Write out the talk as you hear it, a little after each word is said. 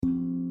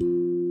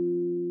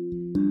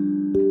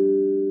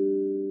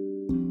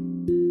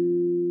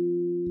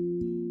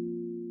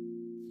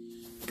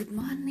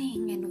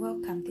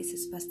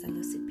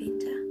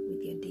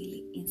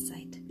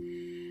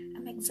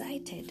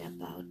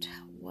about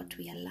what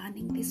we are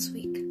learning this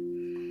week,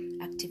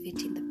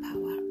 activating the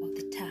power of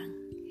the tongue.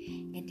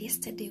 And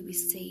yesterday we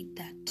said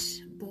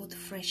that both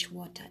fresh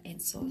water and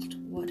salt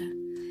water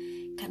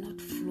cannot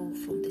flow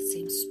from the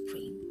same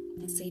spring.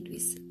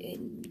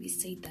 And we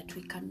said that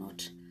we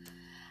cannot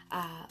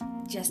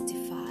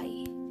justify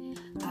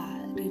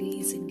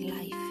releasing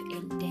life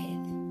and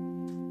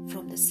death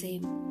from the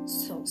same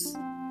source.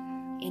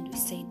 And we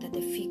said that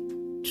the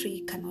fig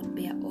tree cannot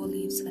bear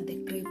olives and the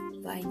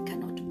grapevine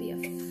cannot bear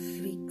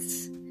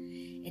figs,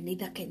 and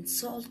neither can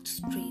salt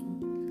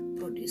spring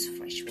produce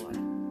fresh water.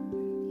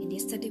 And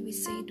yesterday we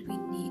said we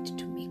need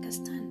to make a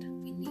stand.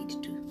 We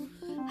need to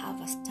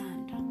have a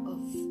stand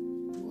of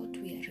what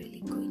we are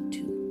really going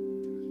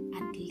to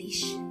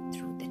unleash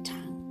through the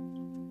tongue.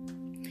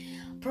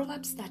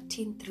 Proverbs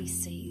 13:3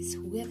 says,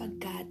 "Whoever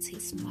guards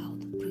his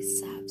mouth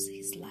preserves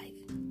his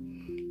life.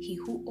 He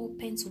who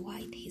opens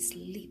wide his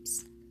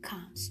lips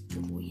comes to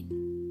ruin."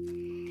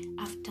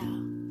 After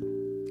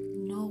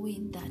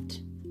knowing that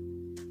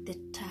the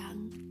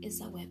tongue is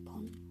a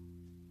weapon,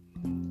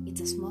 it's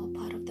a small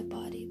part of the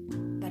body,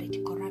 but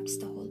it corrupts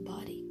the whole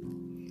body.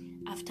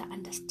 After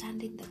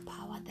understanding the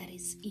power that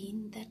is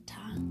in the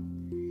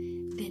tongue,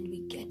 then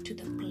we get to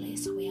the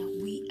place where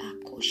we are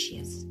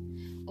cautious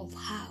of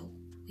how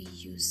we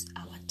use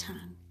our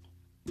tongue.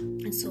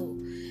 And so,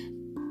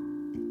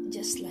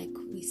 just like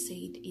we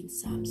said in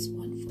Psalms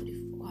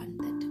 141,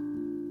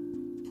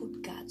 that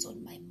put guards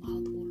on my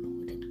mouth, O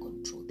Lord, and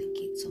control the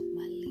gates of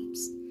my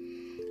lips.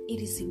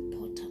 It is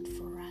important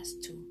for us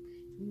to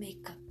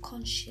make a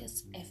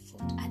conscious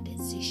effort, a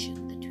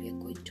decision that we are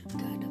going to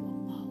guard our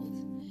mouth,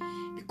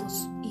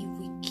 because if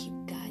we keep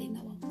guarding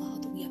our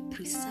mouth, we are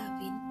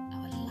preserving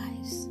our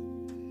lives.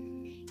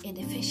 And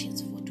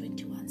Ephesians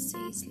 4:21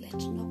 says, "Let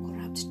no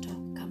corrupt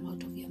talk come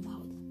out of your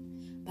mouth,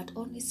 but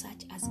only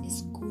such as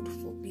is good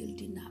for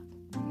building up,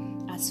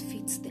 as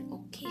fits the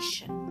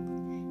occasion."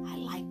 I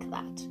like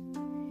that.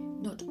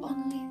 Not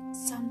only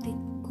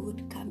something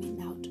good coming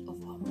out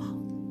of our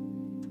mouth,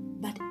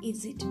 but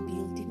is it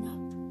building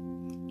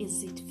up?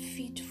 Is it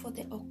fit for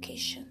the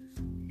occasion,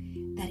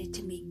 that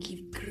it may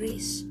give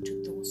grace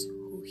to those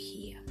who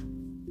hear?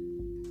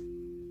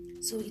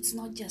 So it's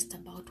not just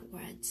about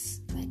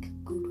words, like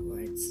good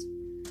words,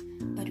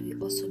 but we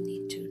also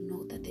need to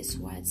know that these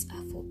words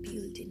are for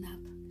building up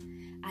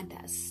and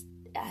as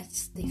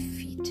they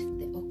fit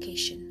the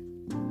occasion.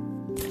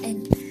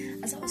 And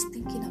as I was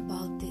thinking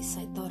about this,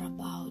 I thought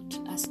about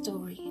a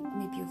story.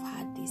 Maybe you've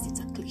heard this. It's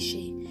a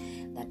cliche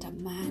that a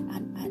man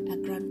and a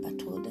grandpa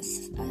told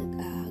us,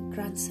 a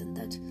grandson,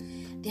 that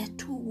there are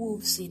two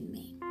wolves in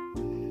me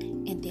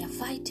and they are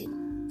fighting.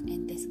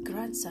 And this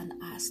grandson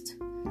asked,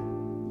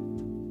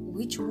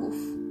 which wolf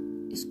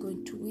is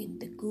going to win,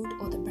 the good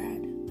or the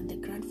bad? And the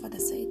grandfather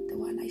said, the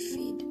one I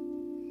feed.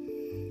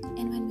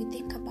 And when we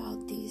think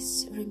about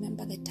this,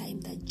 remember the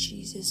time that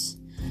Jesus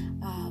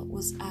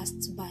was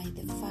asked by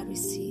the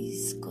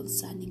Pharisees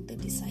concerning the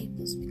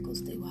disciples,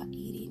 because they were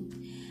eating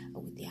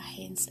with their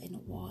hands and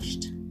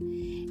washed,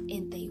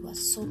 and they were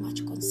so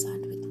much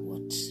concerned with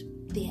what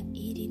they are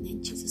eating.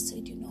 And Jesus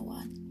said, you know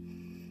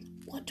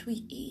what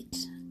we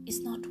eat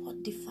is not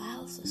what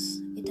defiles us.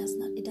 It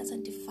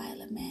doesn't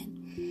defile a man.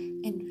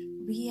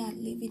 And we are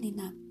living in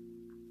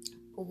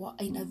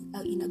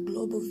a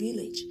global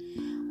village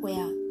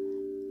where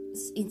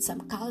in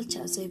some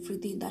cultures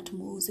everything that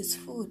moves is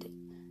food.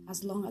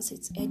 As long as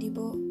it's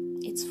edible,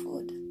 it's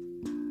food.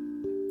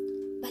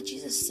 But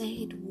Jesus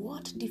said,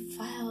 what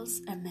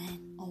defiles a man,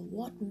 or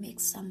what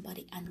makes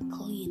somebody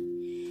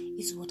unclean,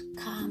 is what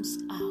comes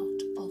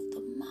out of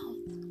the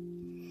mouth.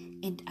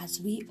 And as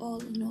we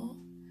all know,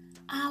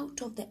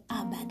 out of the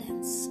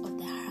abundance of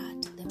the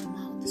heart, the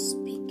mouth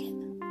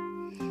speaketh.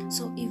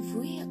 So if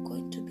we are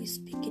going to be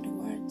speaking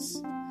words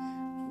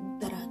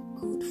that are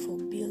good for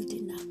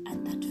building up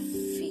and that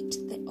fit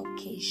the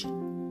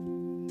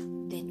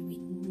occasion, then we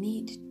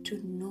need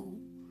to know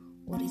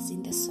what is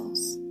in the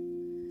source.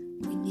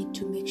 We need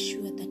to make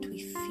sure that we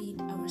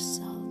feed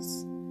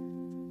ourselves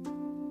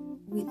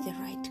with the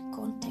right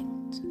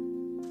content.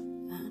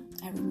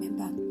 I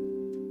remember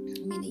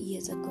many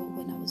years ago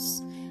when I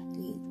was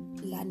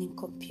learning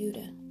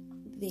computer,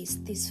 there's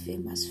this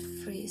famous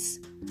phrase,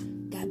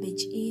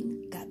 garbage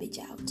in, garbage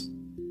out.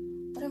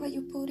 Whatever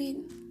you put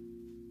in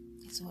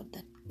is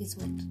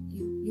what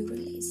you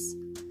release.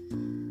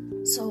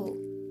 So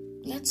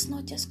let's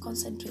not just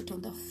concentrate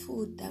on the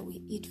food that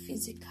we eat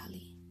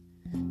physically,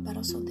 but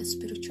also on the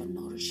spiritual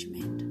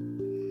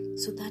nourishment,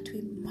 so that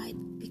we might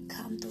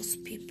become those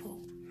people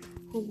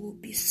who will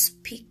be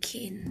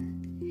speaking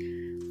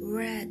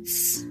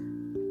words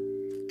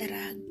that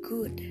are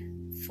good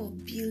for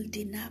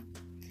building up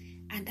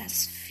and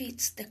as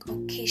fits the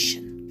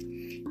occasion,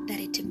 that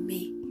it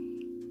may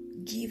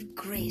give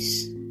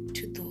grace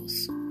to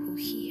those who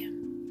hear.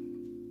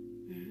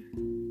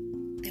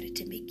 That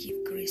it may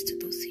give grace to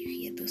those who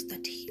hear, those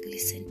that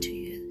listen to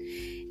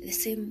you. The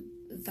same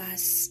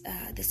verse,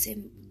 the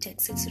same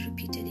text is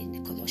repeated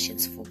in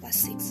Colossians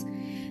 4:6.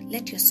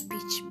 Let your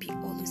speech be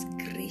always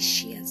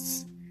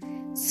gracious,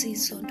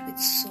 seasoned with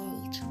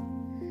salt,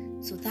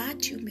 so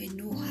that you may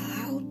know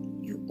how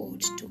you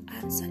ought to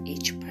answer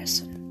each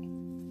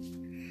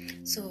person.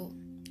 So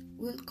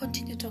we'll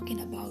continue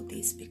talking about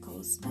this,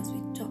 because as we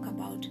talk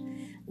about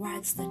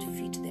words that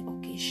fit the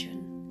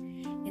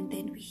occasion, and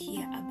then we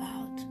hear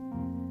about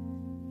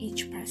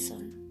each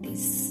person,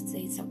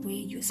 there's a way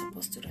you're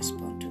supposed to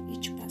respond to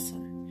each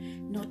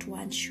person. Not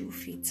one shoe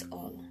fits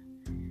all.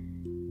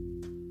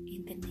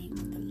 In the name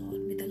of the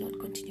Lord, may the Lord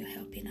continue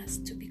helping us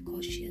to be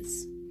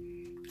cautious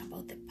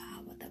about the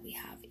power that we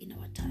have in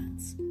our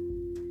tongues.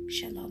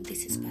 Shalom,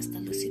 this is Pastor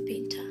Lucy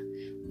Painter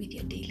with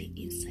your daily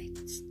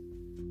insights.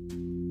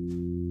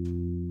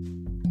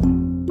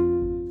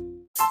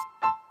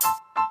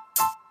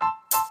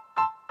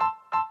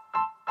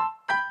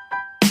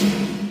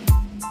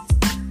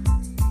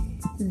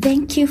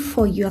 Thank you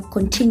for your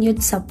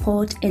continued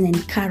support and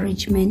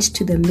encouragement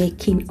to the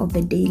making of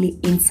the Daily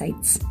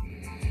Insights,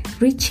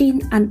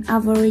 reaching an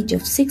average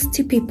of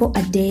 60 people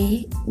a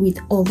day with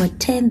over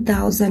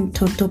 10,000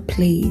 total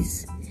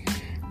plays.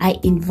 I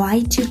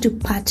invite you to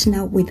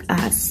partner with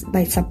us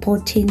by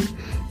supporting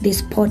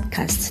this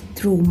podcast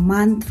through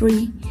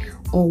monthly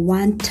or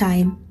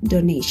one-time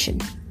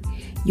donation.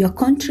 Your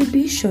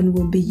contribution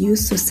will be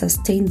used to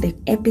sustain the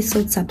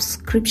episode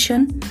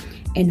subscription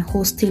and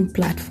hosting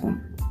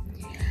platform.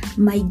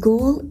 My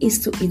goal is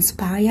to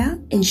inspire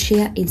and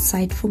share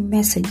insightful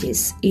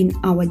messages in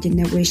our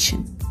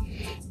generation,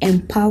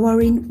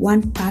 empowering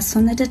one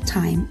person at a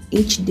time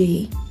each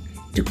day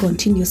to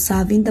continue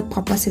serving the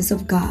purposes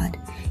of God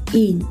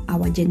in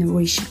our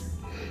generation.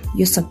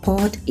 Your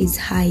support is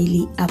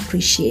highly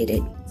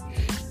appreciated.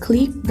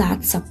 Click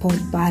that support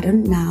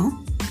button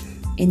now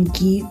and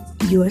give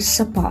your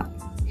support.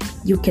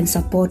 You can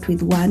support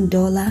with $1,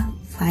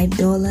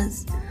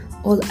 $5,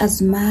 or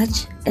as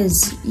much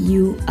as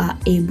you are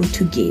able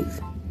to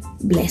give.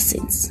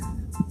 Blessings.